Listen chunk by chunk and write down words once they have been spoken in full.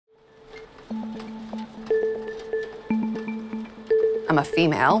I'm a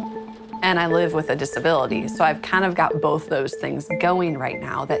female, and I live with a disability. So I've kind of got both those things going right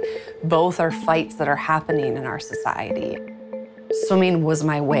now, that both are fights that are happening in our society. Swimming was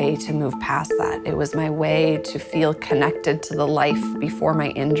my way to move past that. It was my way to feel connected to the life before my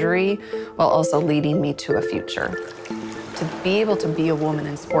injury, while also leading me to a future. To be able to be a woman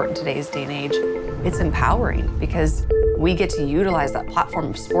in sport in today's day and age, it's empowering, because we get to utilize that platform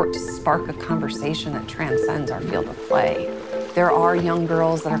of sport to spark a conversation that transcends our field of play. There are young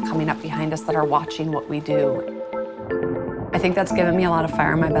girls that are coming up behind us that are watching what we do. I think that's given me a lot of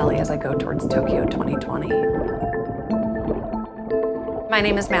fire in my belly as I go towards Tokyo 2020. My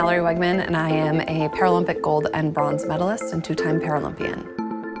name is Mallory Weggemann, and I am a Paralympic gold and bronze medalist and two-time Paralympian.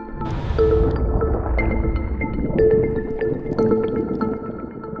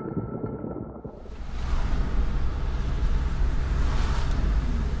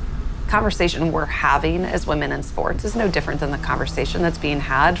 Conversation we're having as women in sports is no different than the conversation that's being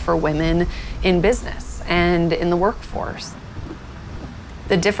had for women in business and in the workforce.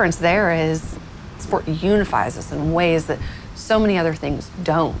 The difference there is sport unifies us in ways that so many other things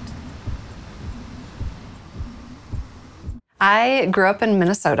don't. I grew up in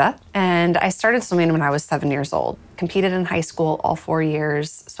Minnesota, and I started swimming when I was 7 years old. Competed in high school all 4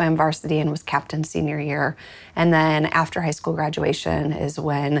 years, swam varsity and was captain senior year. And then after high school graduation is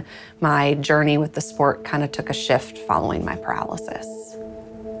when my journey with the sport kind of took a shift following my paralysis.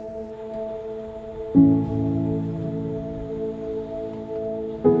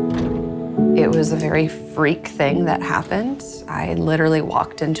 It was a very freak thing that happened. I literally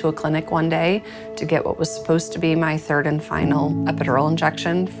walked into a clinic one day to get what was supposed to be my third and final epidural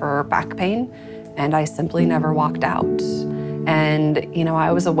injection for back pain, and I simply never walked out. And, you know,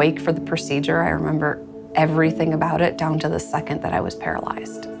 I was awake for the procedure. I remember everything about it down to the second that I was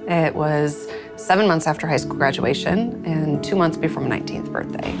paralyzed. It was 7 months after high school graduation and 2 months before my 19th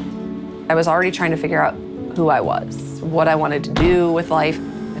birthday. I was already trying to figure out who I was, what I wanted to do with life,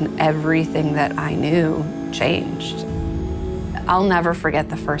 and everything that I knew changed. I'll never forget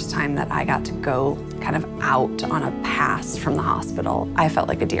the first time that I got to go kind of out on a pass from the hospital. I felt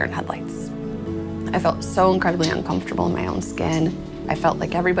like a deer in headlights. I felt so incredibly uncomfortable in my own skin. I felt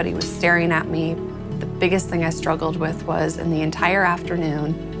like everybody was staring at me. The biggest thing I struggled with was in the entire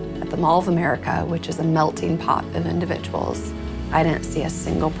afternoon at the Mall of America, which is a melting pot of individuals, I didn't see a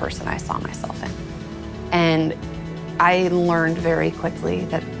single person I saw myself in. And I learned very quickly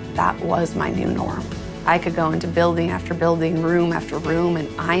that that was my new norm. I could go into building after building, room after room, and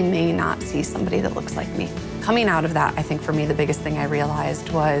I may not see somebody that looks like me. Coming out of that, I think for me, the biggest thing I realized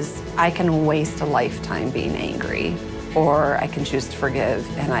was I can waste a lifetime being angry, or I can choose to forgive,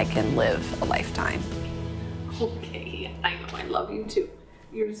 and I can live a lifetime. Okay, I know, I love you too.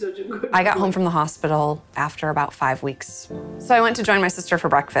 You're such a good I got home from the hospital after about 5 weeks. So I went to join my sister for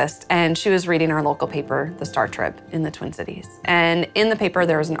breakfast, and she was reading our local paper, the Star Trib, in the Twin Cities. And in the paper,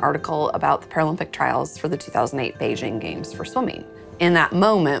 there was an article about the Paralympic trials for the 2008 Beijing Games for swimming. In that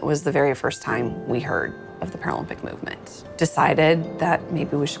moment was the very first time we heard of the Paralympic movement. Decided that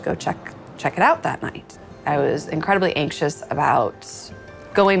maybe we should go check it out that night. I was incredibly anxious about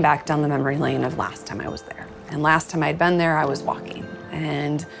going back down the memory lane of last time I was there. And last time I'd been there, I was walking,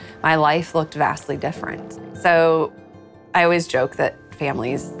 and my life looked vastly different. So I always joke that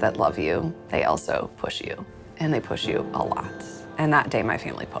families that love you, they also push you, and they push you a lot. And that day my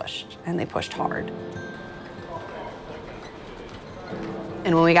family pushed, and they pushed hard.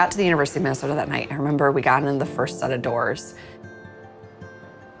 And when we got to the University of Minnesota that night, I remember we got in the first set of doors,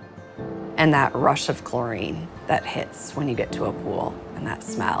 and that rush of chlorine that hits when you get to a pool, and that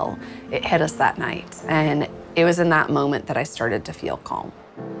smell, it hit us that night. And it was in that moment that I started to feel calm.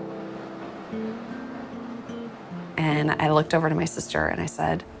 And I looked over to my sister and I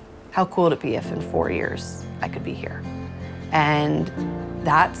said, how cool would it be if in 4 years I could be here? And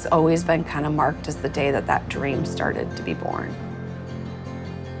that's always been kind of marked as the day that that dream started to be born.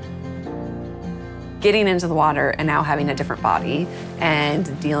 Getting into the water and now having a different body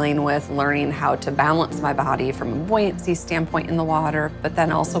and dealing with learning how to balance my body from a buoyancy standpoint in the water, but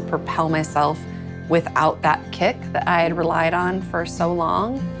then also propel myself without that kick that I had relied on for so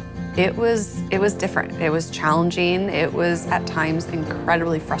long, it was different. It was challenging. It was at times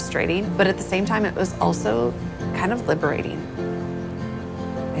incredibly frustrating, but at the same time, it was also kind of liberating.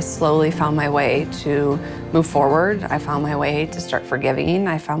 I slowly found my way to move forward. I found my way to start forgiving.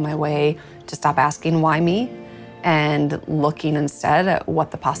 I found my way to stop asking why me and looking instead at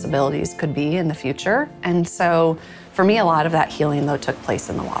what the possibilities could be in the future. And so for me, a lot of that healing though took place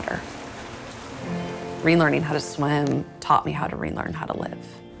in the water. Relearning how to swim taught me how to relearn how to live.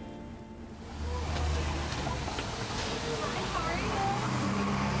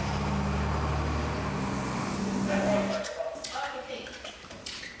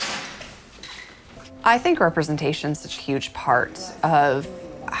 I think representation is such a huge part of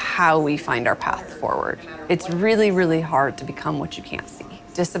how we find our path forward. It's really, really hard to become what you can't see.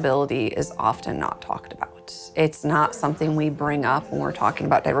 Disability is often not talked about. It's not something we bring up when we're talking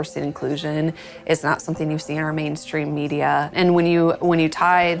about diversity and inclusion. It's not something you see in our mainstream media. And when you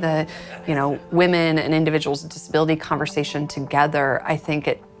tie the, women and individuals with disability conversation together, I think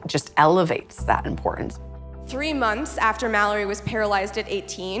it just elevates that importance. 3 months after Mallory was paralyzed at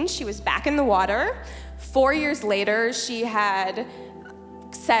 18, she was back in the water. 4 years later, she had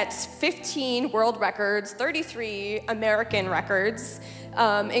set 15 world records, 33 American records,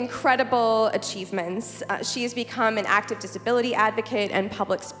 incredible achievements. She has become an active disability advocate and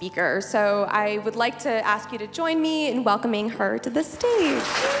public speaker. So I would like to ask you to join me in welcoming her to the stage.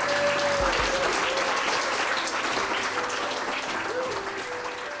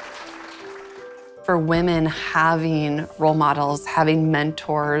 For women, having role models, having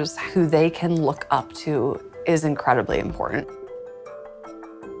mentors who they can look up to is incredibly important.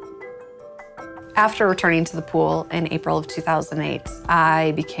 After returning to the pool in April of 2008,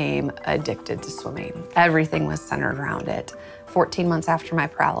 I became addicted to swimming. Everything was centered around it. 14 months after my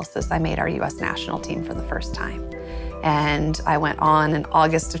paralysis, I made our US national team for the first time. And I went on in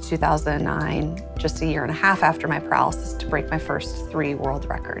August of 2009, just a year and a half after my paralysis, to break my first 3 world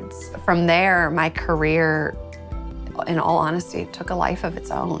records. From there, my career, in all honesty, took a life of its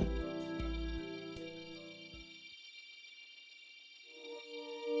own.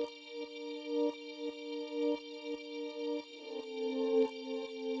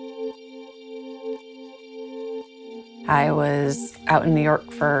 I was out in New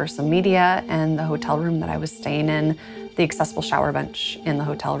York for some media, and the hotel room that I was staying in, the accessible shower bench in the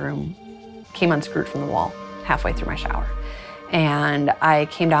hotel room came unscrewed from the wall halfway through my shower. And I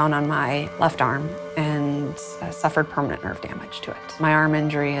came down on my left arm and suffered permanent nerve damage to it. My arm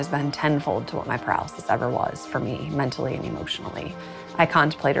injury has been tenfold to what my paralysis ever was for me, mentally and emotionally. I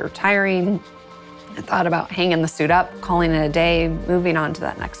contemplated retiring. I thought about hanging the suit up, calling it a day, moving on to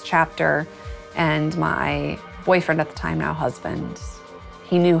that next chapter. And my boyfriend at the time, now husband,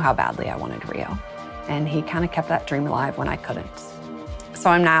 he knew how badly I wanted Rio. And he kind of kept that dream alive when I couldn't. So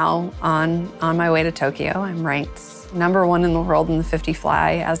I'm now on my way to Tokyo. I'm ranked #1 in the world in the 50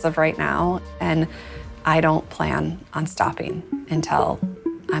 fly as of right now. And I don't plan on stopping until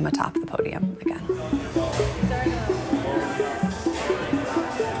I'm atop the podium again.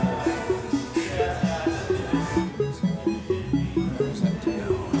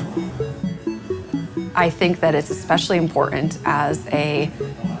 I think that it's especially important as a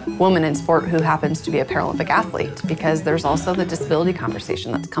woman in sport who happens to be a Paralympic athlete, because there's also the disability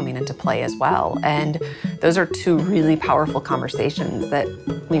conversation that's coming into play as well. And those are 2 really powerful conversations that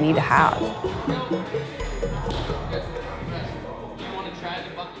we need to have.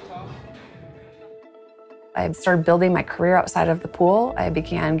 I started building my career outside of the pool. I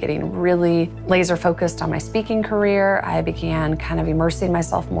began getting really laser focused on my speaking career. I began kind of immersing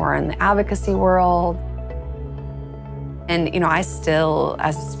myself more in the advocacy world. And I still,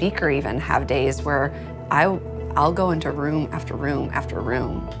 as a speaker even, have days where I'll go into room after room after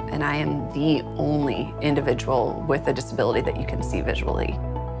room, and I am the only individual with a disability that you can see visually.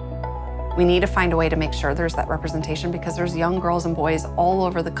 We need to find a way to make sure there's that representation, because there's young girls and boys all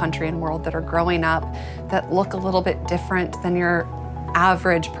over the country and world that are growing up that look a little bit different than your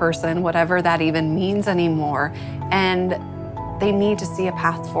average person, whatever that even means anymore, and they need to see a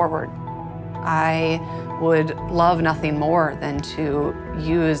path forward. I would love nothing more than to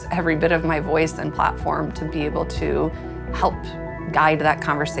use every bit of my voice and platform to be able to help guide that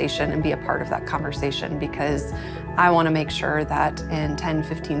conversation and be a part of that conversation, because I want to make sure that in 10,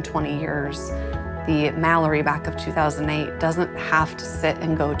 15, 20 years, the Mallory back of 2008 doesn't have to sit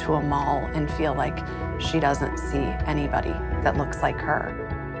and go to a mall and feel like she doesn't see anybody that looks like her.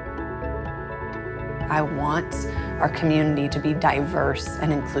 I want our community to be diverse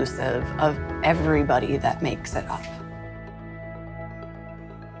and inclusive of everybody that makes it up.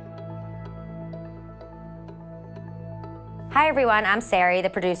 Hi everyone, I'm Sari, the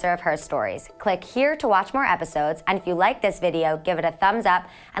producer of Her Stories. Click here to watch more episodes, and if you like this video, give it a thumbs up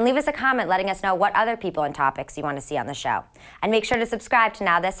and leave us a comment letting us know what other people and topics you want to see on the show. And make sure to subscribe to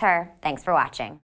Now This Her. Thanks for watching.